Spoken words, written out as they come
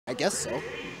I guess so.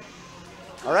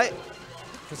 All right.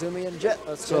 Kazumi and Jet.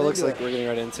 Let's So get it looks into like we're getting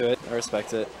right into it. I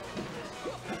respect it.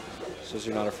 Shows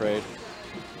you're not afraid.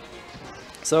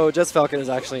 So Jet's Falcon is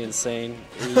actually insane.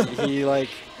 He like,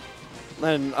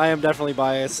 and I am definitely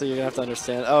biased, so you're gonna have to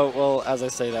understand. Oh well, as I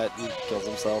say that, he kills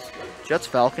himself. Jet's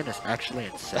Falcon is actually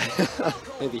insane.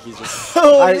 Maybe he's just.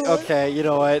 Oh, okay, you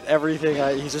know what? Everything.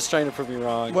 He's just trying to prove me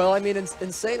wrong. Well, I mean,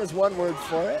 insane is one word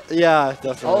for it. Yeah,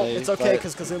 definitely. Oh, it's okay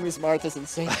because Kazumi's Marth is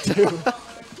insane too.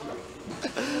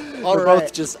 They're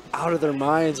both just out of their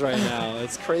minds right now.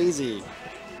 It's crazy.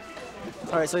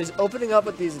 All right, so he's opening up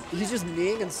with these. He's just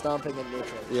kneeing and stomping in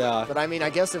neutral. Yeah. But I mean, I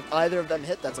guess if either of them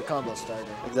hit, that's a combo starter.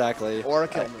 Exactly. Or a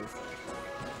kill move.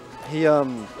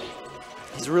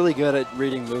 He's really good at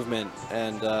reading movement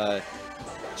and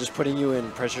just putting you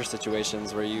in pressure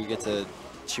situations where you get to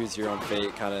choose your own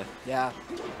fate, kind of. Yeah.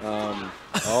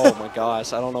 Oh my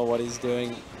gosh, I don't know what he's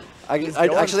doing. I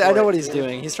know what he's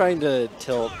doing. He's trying to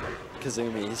tilt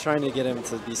Kazumi. He's trying to get him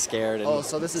to be scared and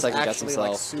so this is second guess actually himself.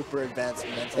 like super advanced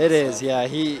mental. It is, yeah.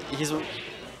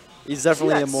 He's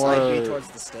definitely a more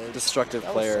destructive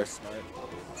player. Was so smart.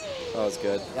 That was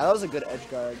good. Yeah, that was a good edge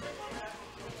guard.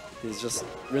 He's just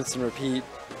rinse and repeat.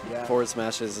 Yeah. Forward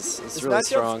smashes. It's This really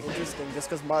strong. Interesting, just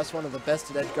because Marth's one of the best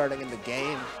at edge guarding in the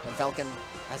game, and Falcon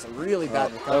has a really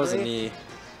bad recovery. That was a knee.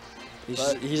 He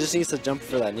just needs to jump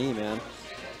for that knee, man.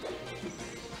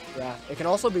 Yeah, it can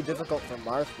also be difficult for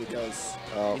Marth because,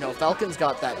 you know, Falcon's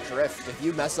got that drift. If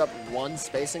you mess up one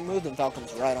spacing move, then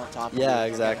Falcon's right on top of you. Yeah,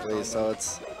 exactly. So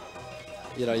it's,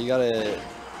 you know, you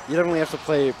definitely have to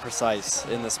play precise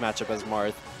in this matchup as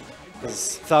Marth.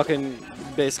 Because Falcon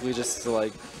basically just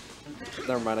like,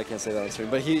 never mind, I can't say that on stream,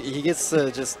 but he gets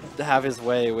to just have his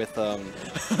way with Marth.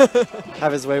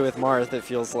 It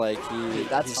feels like he's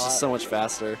just so much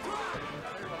faster.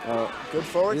 Good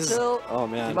forward tilt. Oh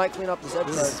man, he might clean up his edge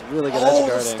guard. This is really good edge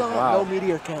guarding. Stop. Wow. No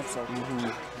meteor cancel.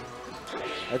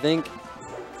 I think,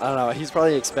 I don't know, he's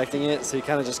probably expecting it, so he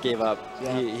kind of just gave up.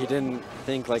 Yeah. He didn't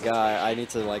think like, I need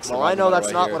to like. Well, I know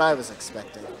that's not what I was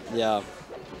expecting. Yeah.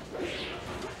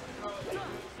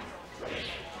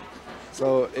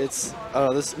 So it's,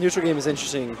 this neutral game is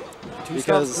interesting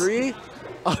because 3.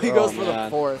 Oh, he goes for the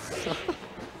 4th.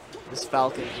 This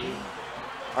Falcon.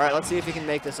 All right, let's see if he can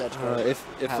make this edge guard.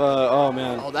 Oh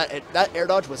man. Oh, that air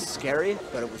dodge was scary,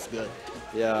 but it was good.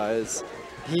 Yeah,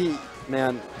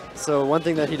 man. So one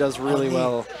thing that he does really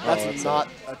well. That's not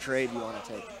a trade you want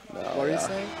to take. No, what are you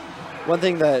saying? One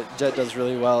thing that Jet does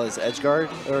really well is edge guard,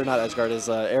 or not edge guard, is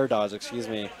air dodge. Excuse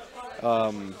me.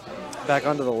 Back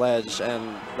onto the ledge,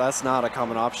 and that's not a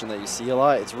common option that you see a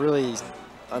lot. It's really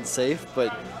unsafe,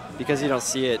 but because you don't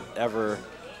see it ever,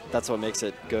 that's what makes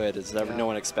it good. Is that no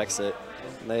one expects it.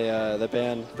 They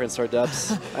ban Prince Star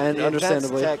Depths, and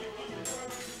understandably.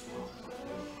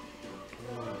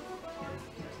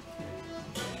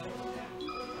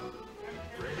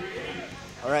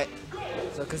 All right,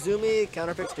 so Kazumi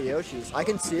counterpicks to Yoshi's. I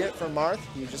can see it from Marth.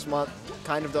 You just want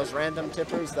kind of those random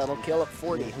tippers that'll kill at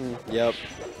 40. Yep.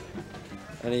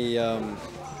 And he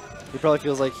probably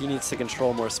feels like he needs to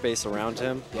control more space around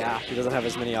him. Yeah. He doesn't have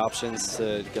as many options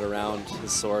to get around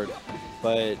his sword,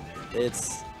 but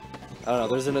it's, I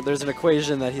don't know, there's an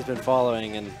equation that he's been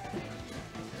following, and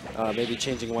maybe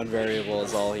changing one variable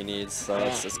is all he needs, so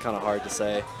it's kind of hard to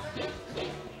say.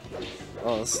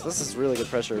 Oh, this is really good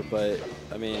pressure, but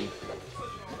I mean,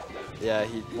 yeah,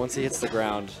 once he hits the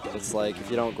ground, it's like if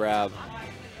you don't grab,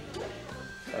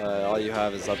 all you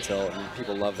have is up tilt, and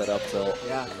people love that up tilt.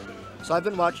 Yeah. So I've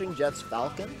been watching Jet's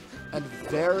Falcon, and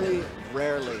very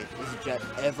rarely is Jet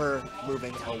ever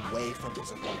moving away from his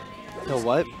opponent. No,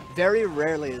 what? Very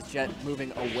rarely is Jet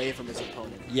moving away from his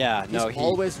opponent. Yeah, He's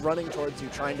always running towards you,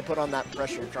 trying to put on that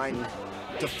pressure, trying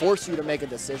to force you to make a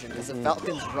decision. Because if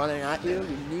Falcon's running at you,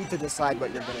 you need to decide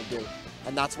what you're going to do.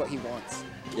 And that's what he wants.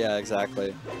 Yeah,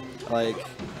 exactly. Like,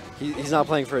 he's not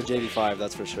playing for a JV5,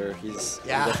 that's for sure. He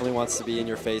definitely wants to be in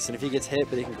your face. And if he gets hit,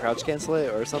 but he can crouch cancel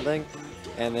it or something,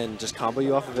 and then just combo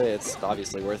you off of it, it's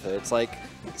obviously worth it. It's like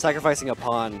sacrificing a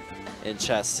pawn in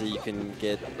chess so you can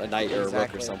get a knight or a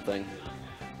rook or something.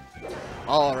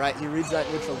 All right, he reads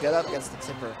that neutral get up against the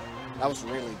tipper. That was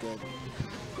really good.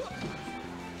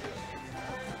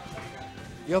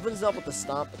 He opens up with the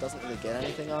stomp, but doesn't really get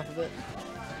anything off of it.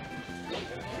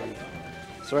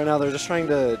 So right now they're just trying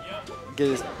to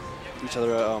get each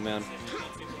other. Oh man,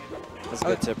 that's a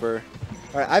good tipper.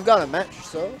 All right, I've got a match,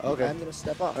 so I'm gonna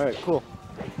step off. All right, cool.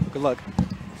 Good luck.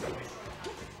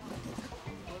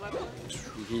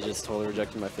 He just totally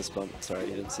rejected my fist bump. Sorry,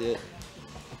 you didn't see it.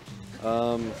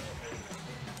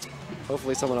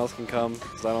 Hopefully someone else can come,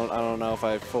 because I don't know if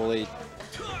I fully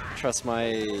trust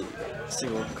my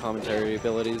single commentary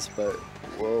abilities, but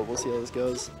we'll see how this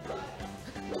goes.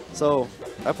 So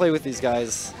I play with these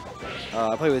guys.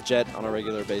 I play with Jet on a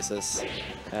regular basis,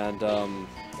 and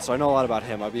so I know a lot about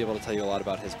him. I'll be able to tell you a lot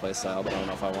about his playstyle, but I don't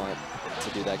know if I want to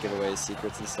do that, giveaways,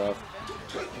 secrets, and stuff.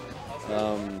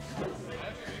 And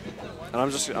I'm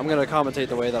gonna commentate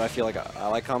the way that I feel like I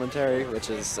like commentary,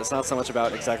 which is it's not so much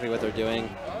about exactly what they're doing.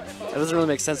 It doesn't really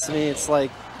make sense to me. It's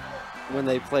like when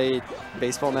they played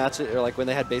baseball matches, or like when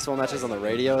they had baseball matches on the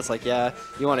radio. It's like, yeah,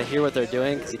 you want to hear what they're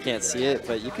doing because you can't see it,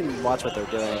 but you can watch what they're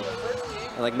doing.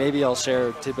 And like maybe I'll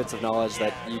share tidbits of knowledge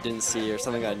that you didn't see or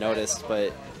something I noticed,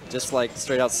 but just like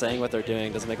straight out saying what they're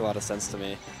doing doesn't make a lot of sense to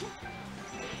me.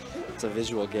 It's a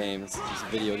visual game. It's just a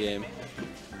video game.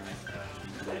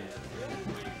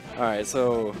 Alright,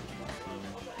 so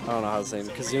I don't know how to say him.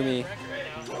 Kazumi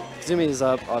is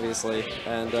up, obviously,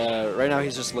 and right now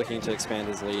he's just looking to expand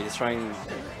his lead. He's trying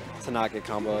to not get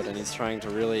comboed, and he's trying to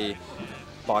really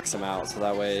box him out, so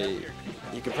that way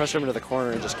you can pressure him into the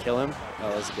corner and just kill him. Oh,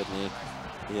 that was a good knee.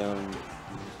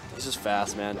 He's just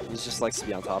fast, man. He just likes to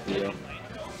be on top of you.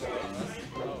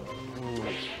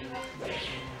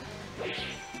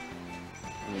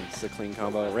 It's a clean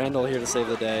combo. Randall here to save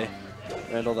the day.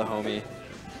 Randall the homie.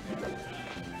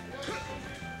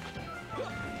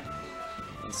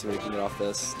 Let's see what we can get off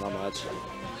this. Not much.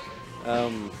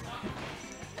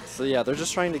 So yeah, they're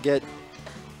just trying to get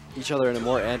each other in a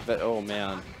more oh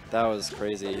man, that was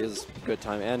crazy. It was a good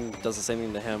time, and does the same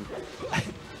thing to him.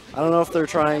 I don't know if they're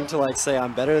trying to like say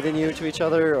I'm better than you to each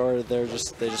other, or they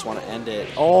just want to end it.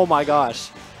 Oh my gosh,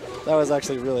 that was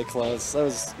actually really close. That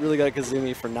was really good at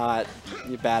Kazumi for not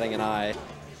batting an eye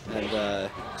and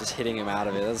just hitting him out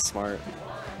of it. That was smart.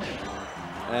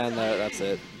 And that's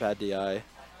it. Bad DI.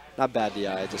 Not bad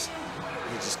DI, he just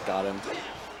got him.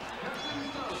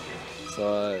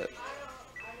 So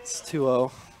it's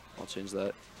 2-0. I'll change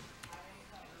that.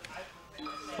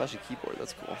 Flashy keyboard,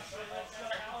 that's cool.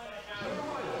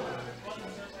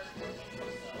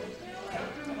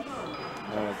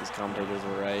 I don't know if these commentators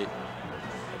were right.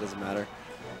 It doesn't matter.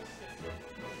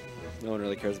 No one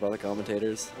really cares about the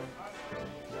commentators.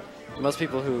 Most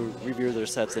people who review their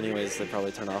sets anyways, they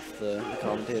probably turn off the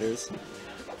commentators.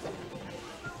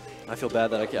 I feel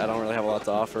bad that I don't really have a lot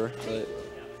to offer, but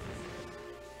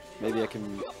maybe I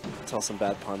can tell some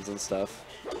bad puns and stuff,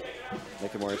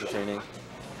 make it more entertaining.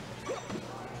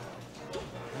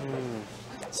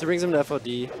 So he brings him to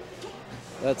FOD.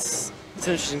 It's an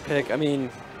interesting pick. I mean,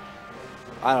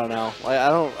 I don't know. I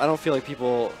don't feel like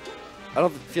I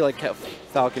don't feel like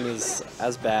Falcon is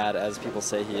as bad as people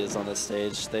say he is on this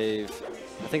stage.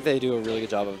 I think they do a really good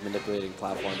job of manipulating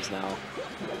platforms now,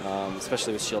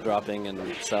 especially with shield dropping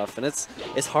and stuff. And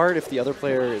it's hard if the other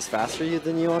player is faster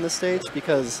than you on the stage,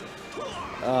 because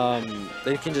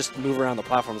they can just move around the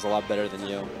platforms a lot better than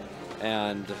you.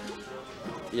 And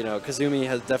you know, Kazumi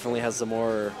definitely has the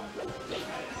more.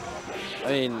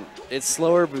 I mean, it's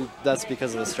slower, but that's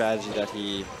because of the strategy that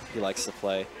he likes to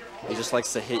play. He just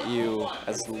likes to hit you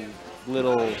as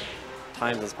little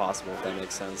times as possible, if that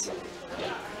makes sense.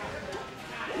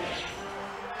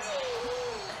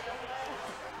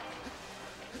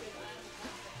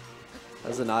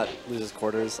 Does it not lose his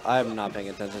quarters? I'm not paying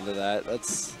attention to that.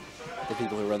 That's the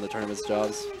people who run the tournament's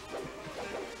jobs.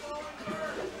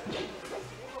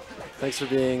 Thanks for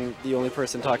being the only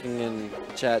person talking in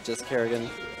chat, Just Kerrigan.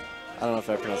 I don't know if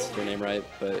I pronounced your name right,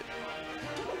 but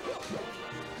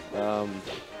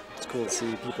it's cool to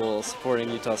see people supporting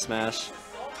Utah Smash.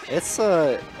 It's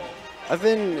I've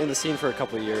been in the scene for a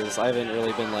couple of years. I haven't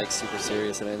really been like super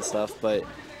serious in it and stuff, but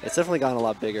it's definitely gotten a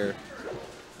lot bigger.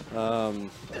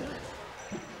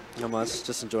 Not much,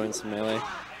 just enjoying some Melee.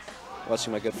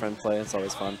 Watching my good friend play, it's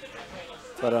always fun.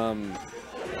 But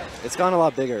it's gotten a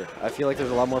lot bigger. I feel like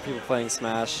there's a lot more people playing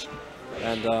Smash,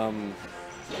 and you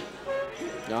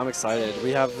know, I'm excited.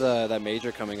 We have that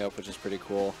major coming up, which is pretty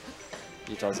cool.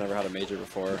 Utah's never had a major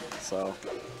before, so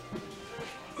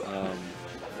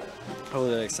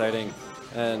hopefully exciting.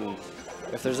 And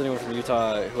if there's anyone from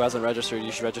Utah who hasn't registered,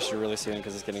 you should register really soon,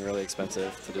 because it's getting really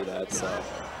expensive to do that. So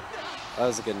that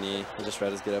was a good knee. He just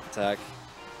read his get up attack.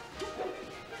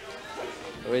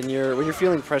 When you're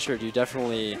feeling pressured, you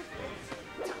definitely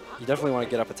want to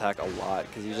get up attack a lot,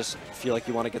 because you just feel like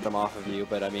you want to get them off of you.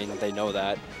 But I mean, they know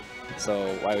that,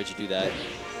 so why would you do that?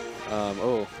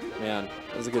 Oh man,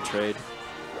 that was a good trade.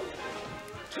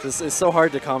 It's so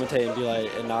hard to commentate and be like,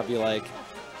 and not be like,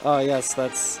 oh yes,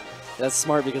 that's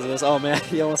smart because of this. Oh man,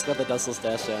 he almost got the dustless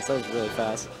dash dance. That was really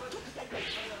fast.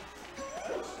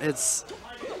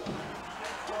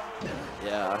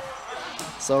 Yeah.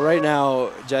 So right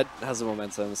now, Jet has the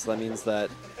momentum, so that means that,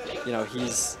 you know,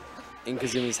 he's in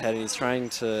Kazumi's head, and he's trying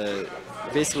to,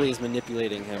 basically he's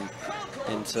manipulating him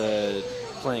into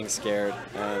playing scared.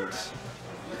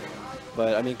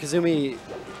 But I mean, Kazumi,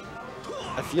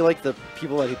 I feel like the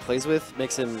people that he plays with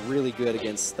makes him really good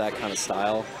against that kind of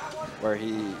style, where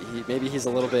maybe he's a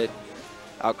little bit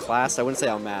outclassed. I wouldn't say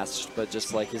outmatched, but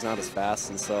just like he's not as fast,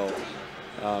 and so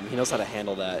he knows how to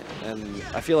handle that. And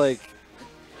I feel like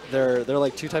they're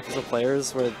like two types of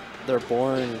players where they're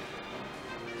born.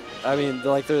 I mean,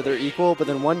 they're equal, but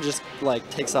then one just like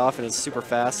takes off and is super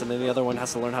fast, and then the other one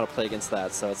has to learn how to play against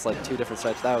that. So it's like two different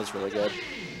types. That was really good.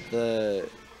 The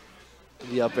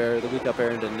up air, the weak up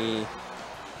air into knee.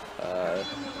 That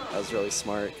was really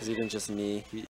smart because he didn't just knee.